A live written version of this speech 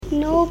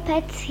No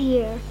pets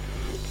here.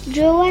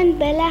 Joe and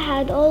Bella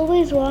had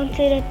always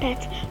wanted a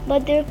pet,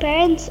 but their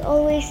parents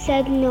always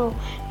said no.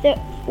 They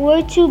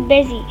were too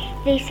busy.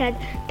 They said,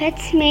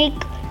 pets make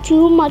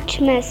too much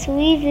mess.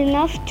 We've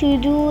enough to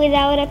do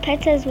without a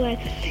pet as well.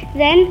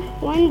 Then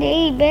one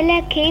day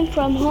Bella came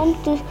from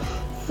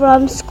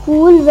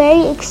school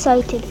very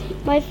excited.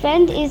 My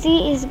friend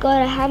Izzy is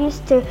got a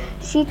hamster,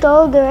 she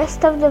told the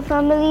rest of the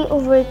family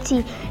over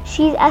tea.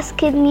 She's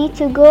asked me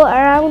to go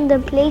around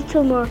and play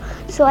tomorrow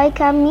so I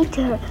can meet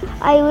her.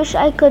 I wish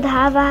I could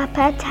have a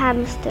pet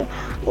hamster.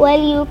 Well,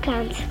 you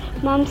can't,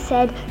 Mom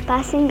said,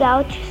 passing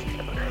out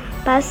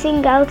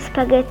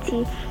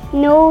spaghetti.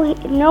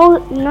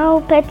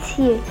 No pets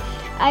here.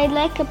 I'd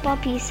like a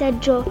puppy,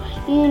 said Joe.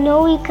 You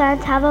know we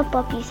can't have a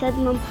puppy, said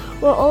Mom.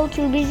 We're all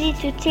too busy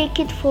to take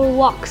it for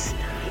walks.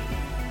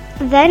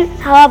 Then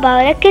how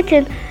about a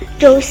kitten?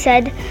 Joe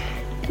said.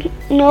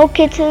 No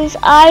kittens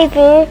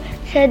either,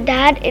 said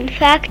Dad. In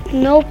fact,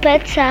 no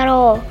pets at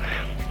all.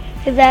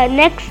 The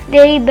next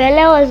day,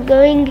 Bella was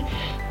going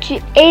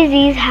to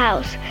Izzy's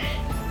house.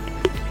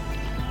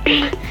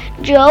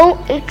 Joe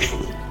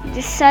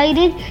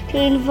decided to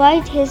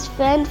invite his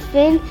friend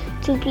Finn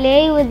to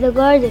play with the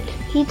garden.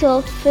 He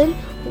told Finn,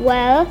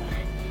 we'll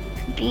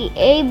be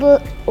able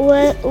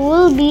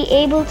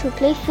to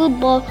play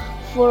football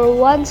for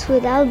once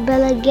without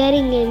Bella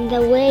getting in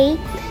the way.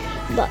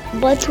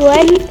 But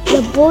when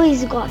the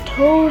boys got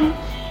home,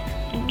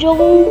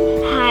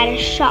 Joe had a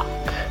shock.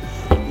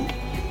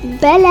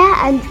 Bella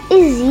and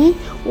Izzy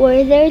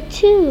were there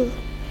too.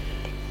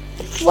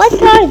 What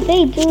are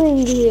they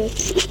doing here?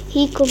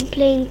 He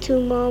complained to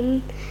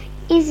Mom.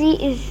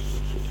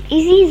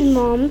 Izzy's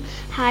mom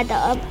had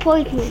an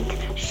appointment,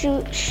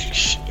 so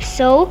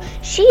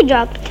she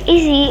dropped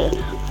Izzy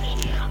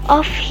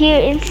off here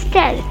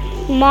instead.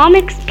 Mom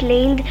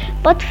explained,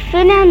 but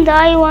Finn and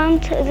I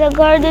want the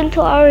garden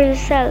to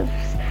ourselves.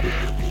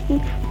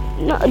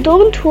 No,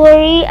 don't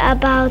worry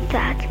about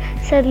that,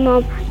 said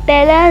Mom.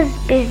 Bella's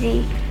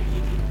busy.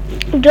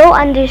 Joe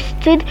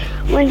understood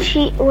when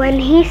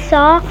he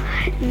saw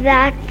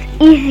that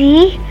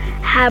Izzy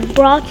had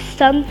brought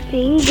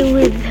something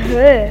with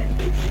her.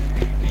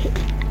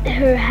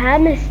 Her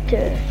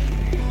hamster.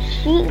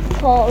 She's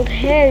called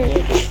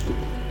Harriet.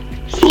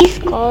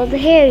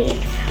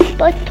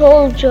 But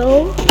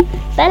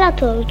Bella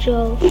told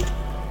Joe,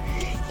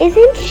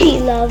 isn't she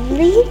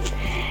lovely?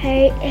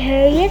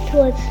 Harriet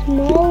was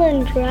small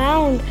and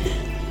round.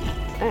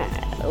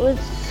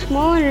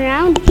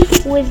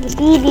 With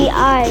beady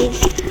eyes,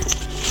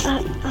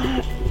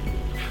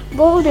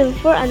 golden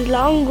fur and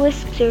long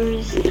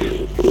whiskers.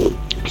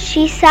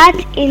 She sat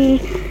in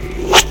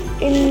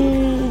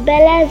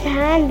Bella's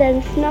hand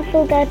and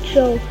snuffled at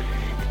Joe.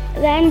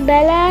 Then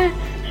Bella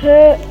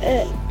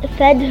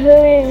fed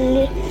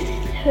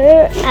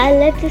her a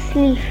lettuce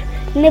leaf.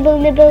 Nibble,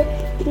 nibble,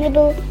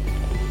 nibble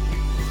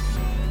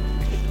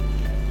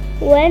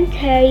went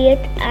Harriet,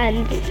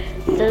 and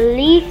the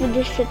leaf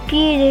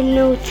disappeared in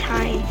no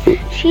time.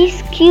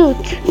 She's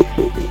cute,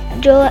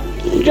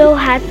 Joe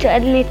had to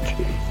admit.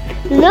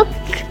 Look,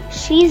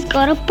 she's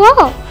got a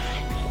ball,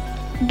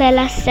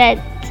 Bella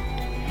said.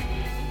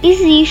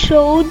 Izzy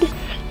showed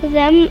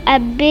them a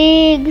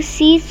big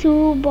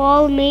see-through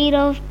ball made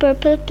of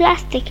purple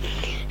plastic.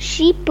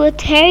 She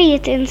put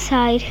Harriet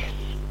inside.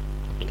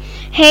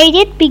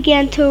 Harriet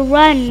began to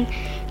run,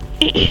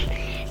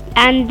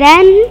 and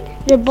then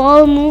the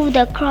ball moved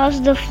across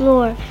the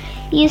floor.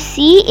 You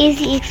see,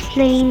 Izzy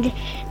explained,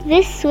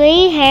 this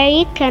way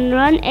Harriet can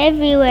run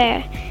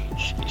everywhere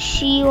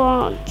she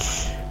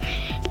wants.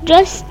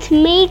 Just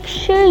make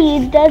sure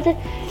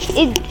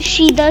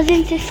she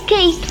doesn't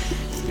escape,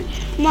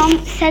 Mom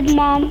said.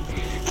 Mom,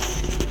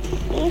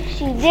 if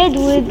she did,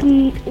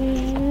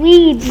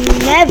 we'd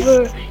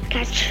never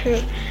catch her.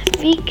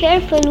 Be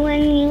careful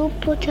when you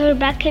put her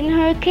back in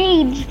her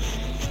cage.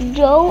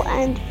 Joe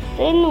and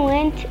Finn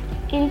went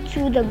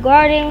into the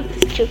garden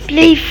to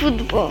play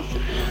football.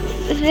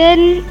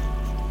 Then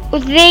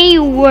they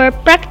were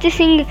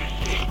practicing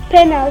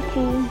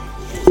penalties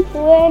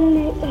when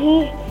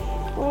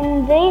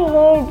they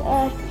heard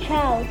a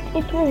shout.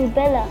 It was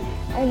Bella,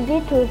 and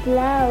it was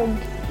loud.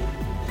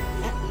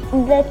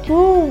 The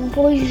two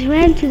boys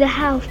ran to the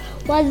house.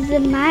 What's the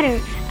matter?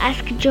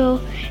 asked Joe.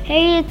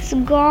 Harriet's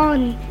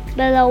gone,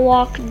 Bella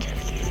wailed.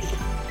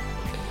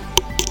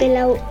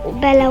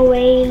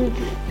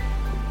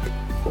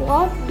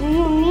 What do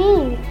you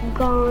mean,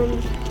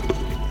 gone?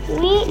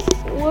 We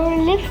were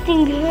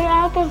lifting her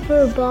out of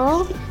her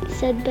ball,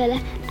 said Bella,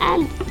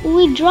 and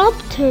we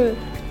dropped her.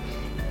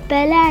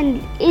 Bella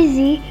and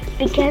Izzy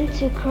began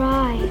to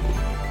cry.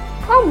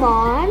 Come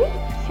on,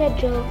 said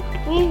Joe.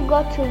 We've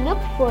got to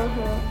look for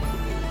her.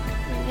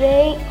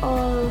 They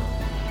all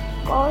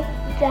got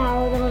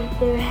down on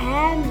their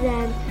hands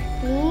and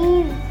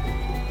knees.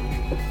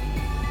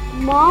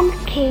 Mom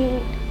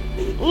came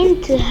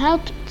in to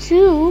help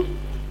too.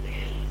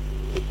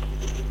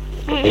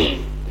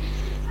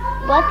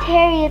 But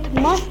Harriet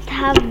must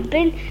have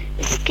been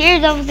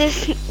scared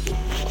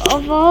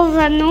of all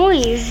the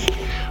noise.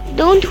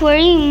 Don't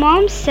worry,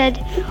 Mom said.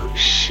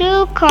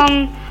 she'll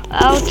come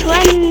out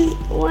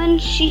when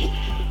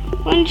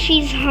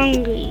she's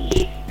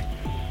hungry.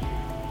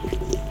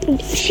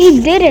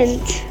 She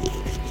didn't.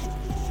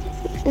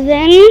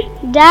 Then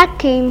Dad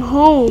came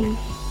home.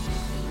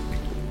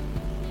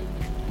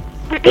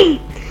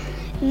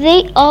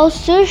 They all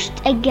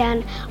searched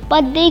again,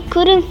 but they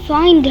couldn't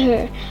find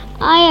her.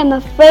 I am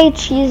afraid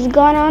she's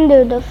gone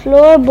under the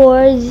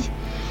floorboards.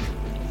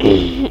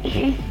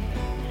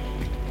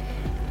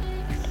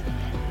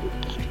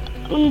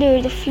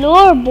 Under the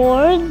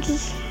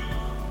floorboards.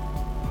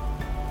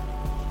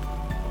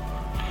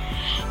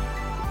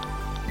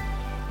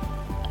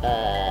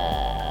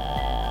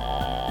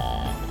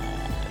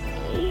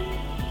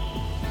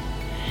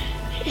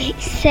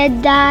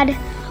 Said Dad.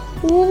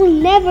 We'll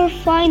never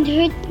find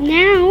her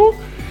now.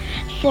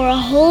 For a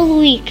whole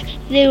week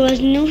there was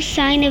no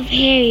sign of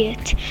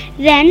Harriet.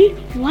 Then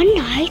one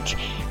night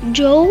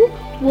Joe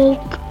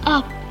woke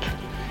up.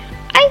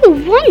 I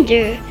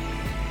wonder,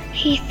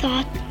 he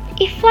thought,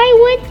 if I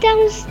went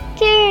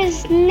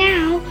downstairs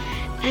now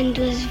and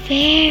was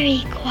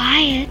very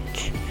quiet.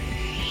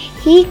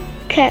 He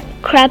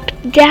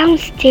crept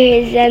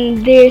downstairs,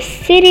 and there,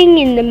 sitting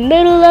in the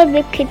middle of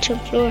the kitchen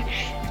floor,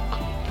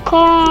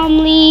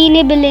 calmly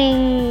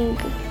nibbling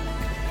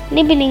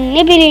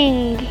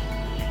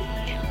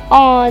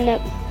on a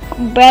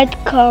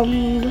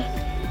breadcrumb,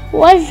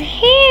 was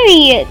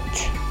Harriet.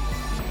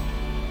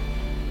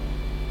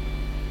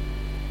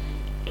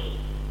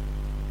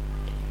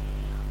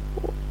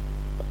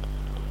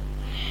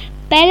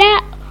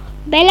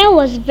 Bella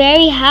was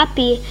very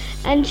happy,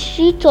 and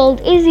she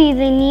told Izzy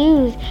the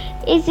news.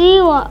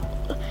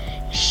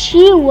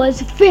 She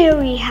was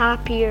very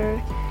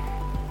happier.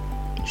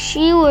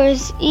 She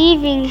was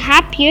even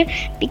happier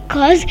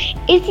because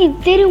Izzy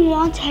didn't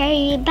want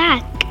Harriet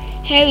back.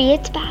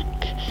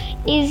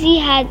 Izzy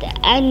had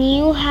a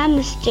new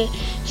hamster.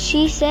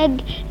 She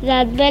said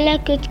that Bella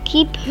could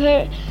keep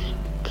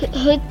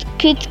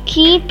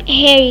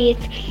Harriet.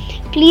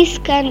 Please,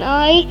 can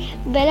I?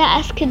 Bella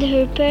asked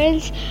her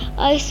parents.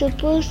 I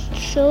suppose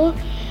so,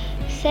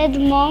 said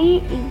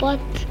Mom. But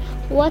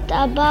what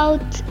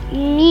about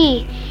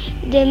me?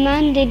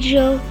 Demanded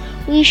Joe.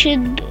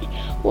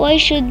 Why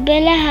should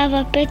Bella have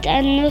a pet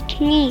and not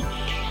me?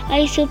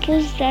 I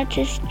suppose that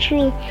is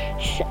true,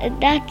 said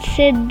Dad.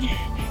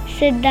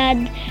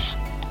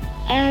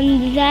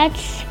 And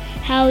that's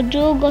how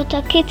Joe got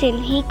a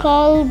kitten. He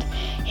called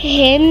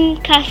him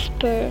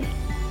Casper.